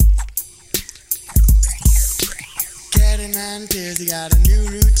man, cause you got a new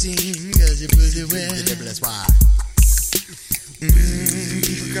routine, cause your pussy wet. That's why.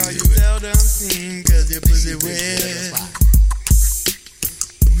 People call you seldom seen, cause your pussy wet. That's why.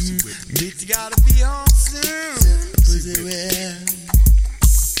 Bitch, you gotta be home soon, pussy wet.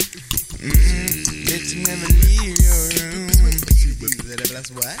 Bitch, you never leave your room.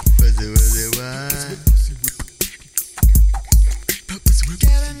 That's what? Pussy wet.